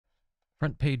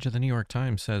Front page of the New York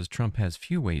Times says Trump has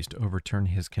few ways to overturn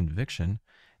his conviction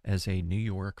as a New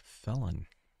York felon.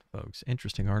 Folks,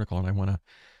 interesting article, and I want to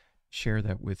share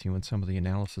that with you and some of the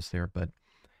analysis there. But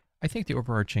I think the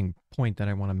overarching point that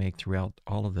I want to make throughout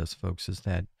all of this, folks, is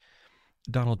that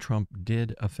Donald Trump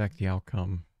did affect the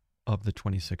outcome of the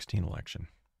 2016 election.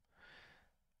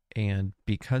 And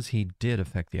because he did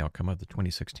affect the outcome of the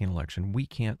 2016 election, we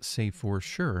can't say for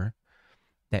sure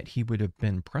that he would have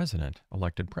been president,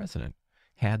 elected president,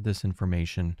 had this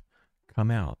information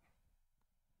come out,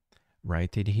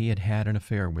 right? That he had had an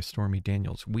affair with Stormy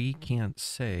Daniels. We can't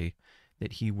say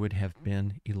that he would have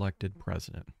been elected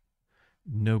president.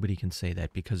 Nobody can say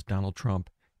that because Donald Trump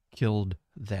killed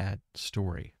that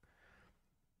story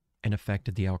and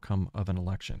affected the outcome of an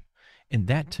election. And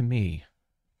that, to me,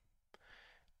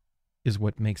 is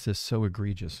what makes this so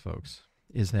egregious, folks,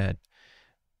 is that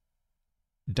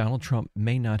Donald Trump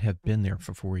may not have been there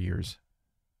for 4 years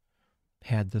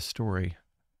had this story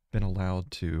been allowed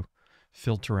to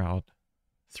filter out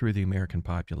through the American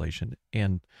population,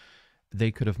 and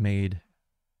they could have made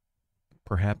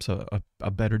perhaps a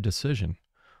better decision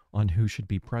on who should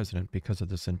be president because of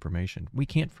this information. We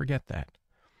can't forget that,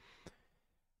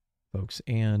 folks.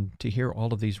 And to hear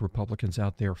all of these Republicans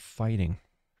out there fighting,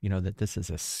 that this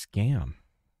is a scam,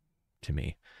 to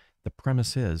me, the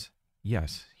premise is,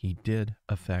 yes, he did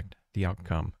affect the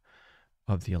outcome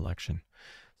of the election.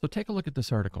 So take a look at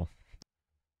this article.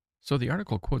 So the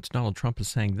article quotes Donald Trump as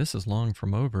saying, "This is long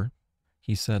from over."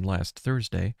 He said last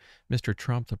Thursday, Mr.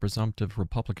 Trump, the presumptive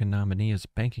Republican nominee, is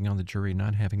banking on the jury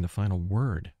not having the final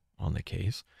word on the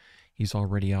case. He's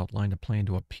already outlined a plan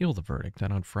to appeal the verdict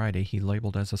that on Friday he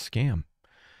labeled as a scam.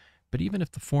 But even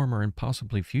if the former and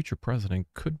possibly future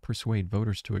president could persuade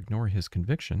voters to ignore his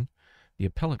conviction, the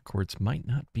appellate courts might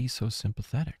not be so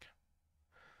sympathetic.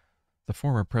 The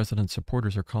former president's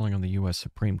supporters are calling on the U.S.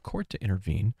 Supreme Court to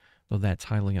intervene, though that's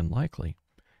highly unlikely.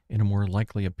 In a more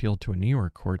likely appeal to a New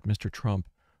York court, Mr. Trump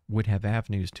would have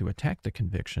avenues to attack the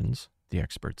convictions, the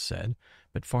experts said,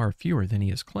 but far fewer than he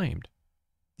has claimed.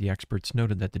 The experts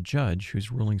noted that the judge,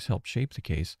 whose rulings helped shape the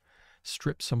case,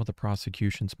 stripped some of the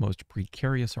prosecution's most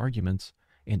precarious arguments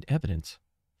and evidence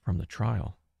from the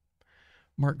trial.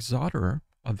 Mark Zotterer,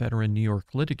 a veteran New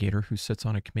York litigator who sits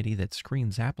on a committee that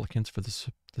screens applicants for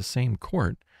the same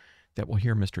court that will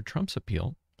hear Mr. Trump's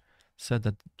appeal, said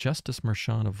that Justice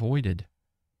Merchan avoided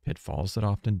pitfalls that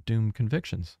often doom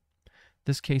convictions.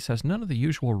 This case has none of the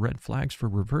usual red flags for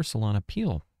reversal on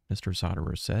appeal, Mr.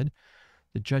 Zotterer said.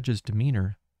 The judge's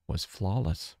demeanor was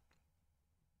flawless.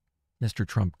 Mr.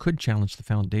 Trump could challenge the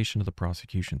foundation of the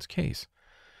prosecution's case.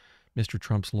 Mr.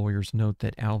 Trump's lawyers note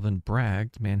that Alvin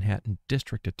Bragg, the Manhattan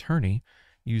district attorney,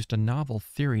 used a novel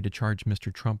theory to charge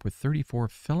Mr. Trump with 34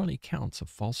 felony counts of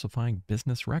falsifying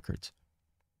business records.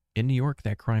 In New York,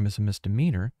 that crime is a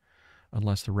misdemeanor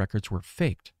unless the records were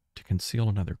faked to conceal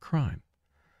another crime.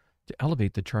 To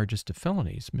elevate the charges to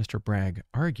felonies, Mr. Bragg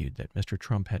argued that Mr.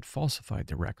 Trump had falsified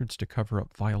the records to cover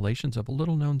up violations of a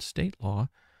little-known state law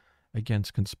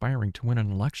against conspiring to win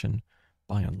an election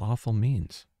by unlawful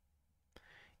means.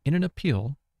 In an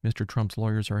appeal, Mr. Trump's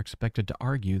lawyers are expected to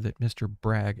argue that Mr.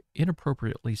 Bragg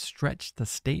inappropriately stretched the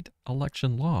state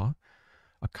election law,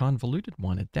 a convoluted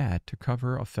one at that, to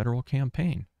cover a federal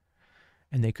campaign.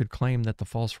 And they could claim that the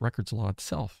false records law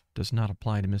itself does not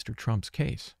apply to Mr. Trump's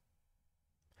case.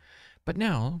 But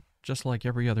now, just like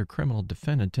every other criminal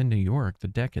defendant in New York, the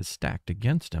deck is stacked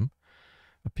against him.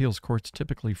 Appeals courts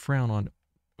typically frown on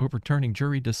overturning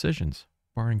jury decisions,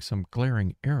 barring some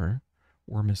glaring error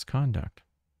or misconduct.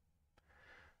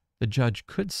 The judge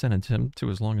could sentence him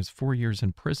to as long as 4 years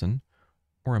in prison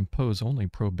or impose only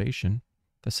probation.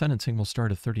 The sentencing will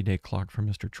start a 30-day clock for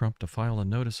Mr. Trump to file a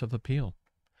notice of appeal.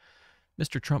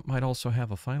 Mr. Trump might also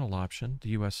have a final option, the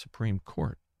U.S. Supreme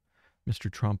Court.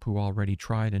 Mr. Trump, who already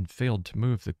tried and failed to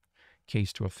move the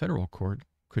case to a federal court,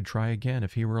 could try again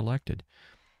if he were elected.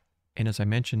 And as I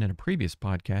mentioned in a previous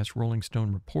podcast, Rolling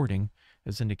Stone reporting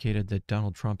has indicated that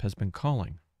Donald Trump has been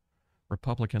calling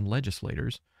Republican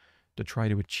legislators to try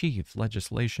to achieve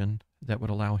legislation that would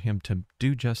allow him to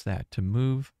do just that, to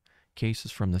move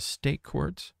cases from the state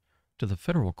courts to the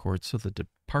federal courts so the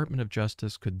Department of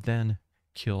Justice could then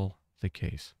kill the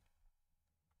case.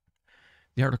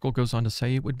 The article goes on to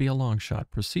say it would be a long shot.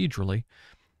 Procedurally,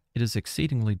 it is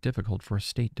exceedingly difficult for a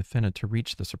state defendant to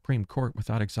reach the Supreme Court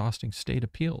without exhausting state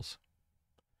appeals.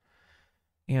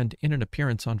 And in an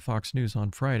appearance on Fox News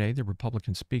on Friday, the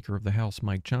Republican Speaker of the House,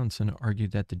 Mike Johnson,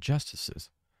 argued that the justices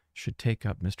should take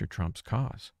up Mr. Trump's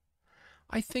cause.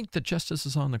 I think the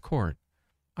justices on the court,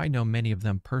 I know many of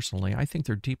them personally, I think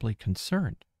they're deeply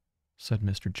concerned, said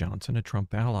Mr. Johnson, a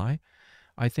Trump ally.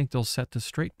 I think they'll set this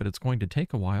straight, but it's going to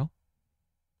take a while.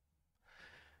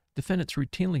 Defendants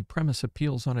routinely premise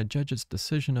appeals on a judge's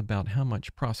decision about how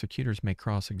much prosecutors may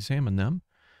cross-examine them.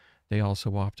 They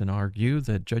also often argue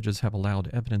that judges have allowed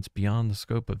evidence beyond the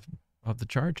scope of the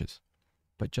charges.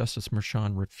 But Justice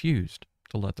Merchan refused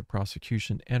to let the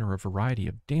prosecution enter a variety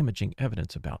of damaging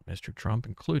evidence about Mr. Trump,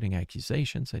 including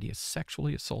accusations that he has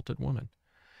sexually assaulted women.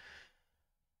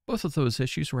 Both of those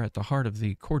issues were at the heart of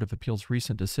the Court of Appeals'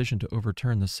 recent decision to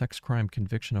overturn the sex crime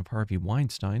conviction of Harvey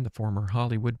Weinstein, the former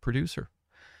Hollywood producer.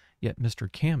 Yet Mr.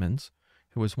 Kamens,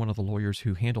 who was one of the lawyers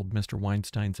who handled Mr.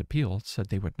 Weinstein's appeal, said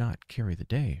they would not carry the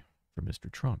day for Mr.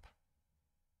 Trump.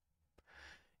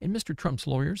 And Mr. Trump's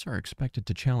lawyers are expected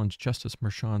to challenge Justice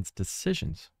Merchan's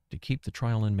decisions to keep the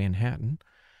trial in Manhattan,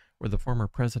 where the former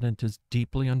president is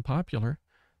deeply unpopular,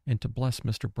 and to bless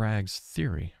Mr. Bragg's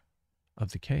theory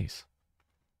of the case.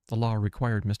 The law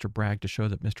required Mr. Bragg to show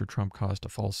that Mr. Trump caused a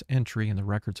false entry in the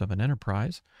records of an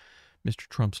enterprise. Mr.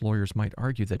 Trump's lawyers might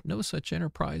argue that no such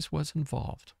enterprise was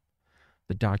involved.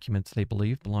 The documents, they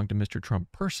believe, belonged to Mr. Trump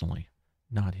personally,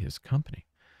 not his company.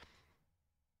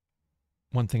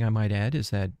 One thing I might add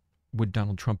is that would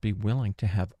Donald Trump be willing to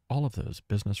have all of those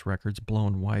business records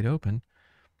blown wide open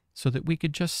so that we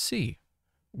could just see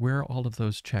where all of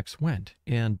those checks went?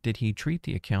 And did he treat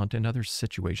the account in other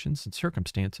situations and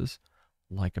circumstances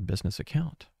like a business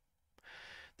account?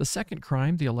 The second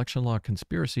crime, the election law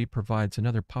conspiracy, provides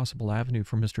another possible avenue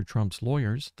for Mr. Trump's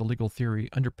lawyers. The legal theory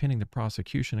underpinning the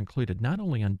prosecution included not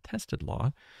only untested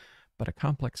law, but a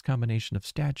complex combination of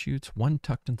statutes, one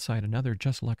tucked inside another,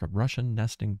 just like a Russian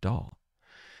nesting doll.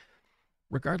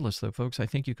 Regardless, though, folks, I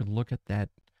think you can look at that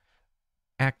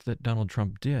act that Donald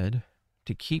Trump did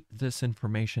to keep this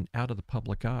information out of the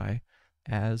public eye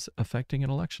as affecting an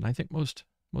election. I think most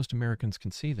Americans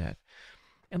can see that.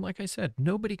 And like I said,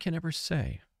 nobody can ever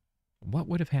say what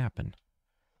would have happened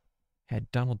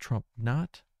had Donald Trump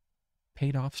not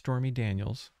paid off Stormy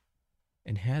Daniels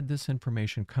and had this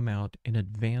information come out in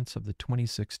advance of the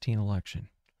 2016 election.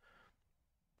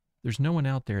 There's no one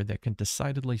out there that can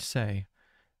decidedly say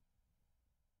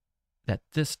that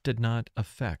this did not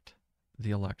affect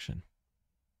the election.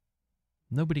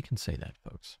 Nobody can say that,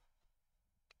 folks.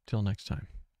 Till next time.